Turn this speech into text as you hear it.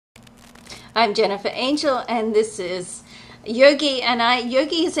I'm Jennifer Angel, and this is Yogi, and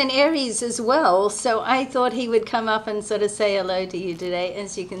Yogi is in Aries as well, so I thought he would come up and sort of say hello to you today.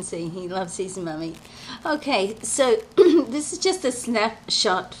 As you can see, he loves his mummy. Okay, so this is just a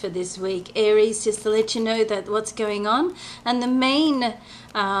snapshot for this week, Aries, just to let you know that what's going on, and the main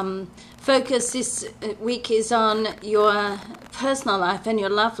focus this week is on your personal life and your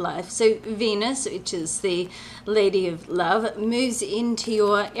love life. So Venus, which is the lady of love, moves into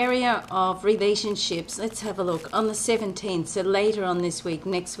your area of relationships. Let's have a look on the 17th, so later on this week,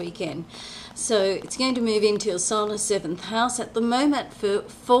 next weekend. So it's going to move into your solar 7th house at the moment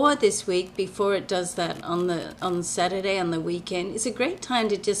for this week. Before it does that on Saturday, on the weekend, it's a great time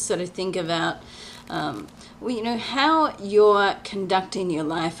to just sort of think about how you're conducting your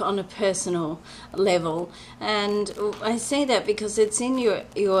life on a personal level. And I say that because it's in your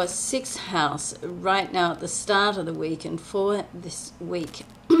 6th house right now at the start of the week and for this week.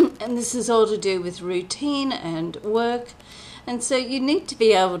 And this is all to do with routine and work. And so you need to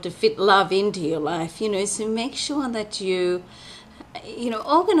be able to fit love into your life, so make sure that you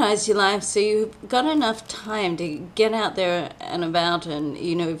organize your life so you've got enough time to get out there and about, and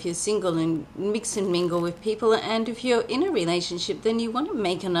if you're single, and mix and mingle with people, and if you're in a relationship, then you want to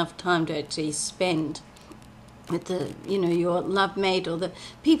make enough time to actually spend with your love mate or the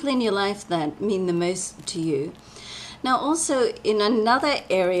people in your life that mean the most to you. Now, also in another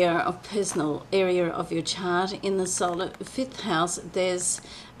area of personal area of your chart, in the solar 5th house, there's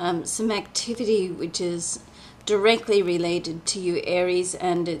some activity which is directly related to you, Aries,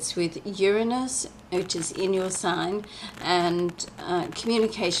 and it's with Uranus, which is in your sign, and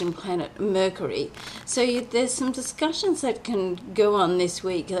communication planet Mercury. So there's some discussions that can go on this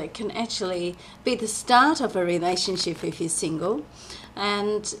week that can actually be the start of a relationship if you're single,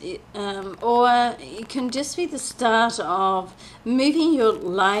 and or it can just be the start of moving your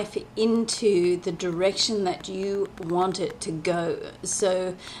life into the direction that you want it to go.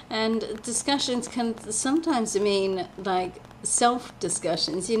 So, and discussions can sometimes mean like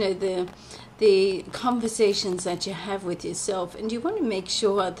self-discussions, the conversations that you have with yourself, and you want to make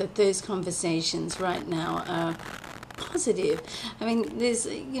sure that those conversations right now are positive. I mean, there's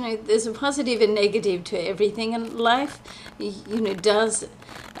a positive and negative to everything, and life does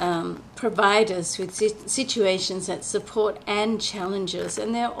provide us with situations that support and challenge us,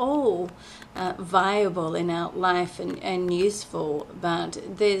 and they're all viable in our life and useful, but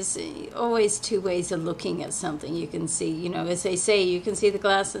there's always two ways of looking at something. You can see, as they say, you can see the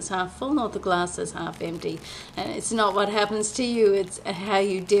glass as half full or the glass as half empty, and it's not what happens to you, it's how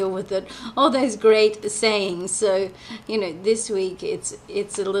you deal with it. All those great sayings. So this week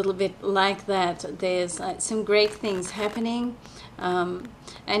it's a little bit like that. There's some great things happening,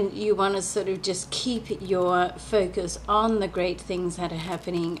 and you want to sort of just keep your focus on the great things that are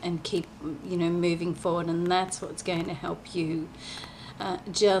happening and keep moving forward, and that's what's going to help you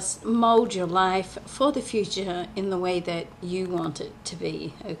just mold your life for the future in the way that you want it to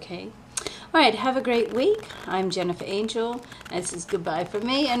be. Okay, all right, have a great week. I'm Jennifer Angel. This is goodbye from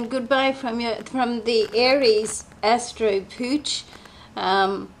me, and goodbye from the Aries Astro Pooch,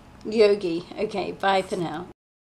 Yogi. Okay, bye for now.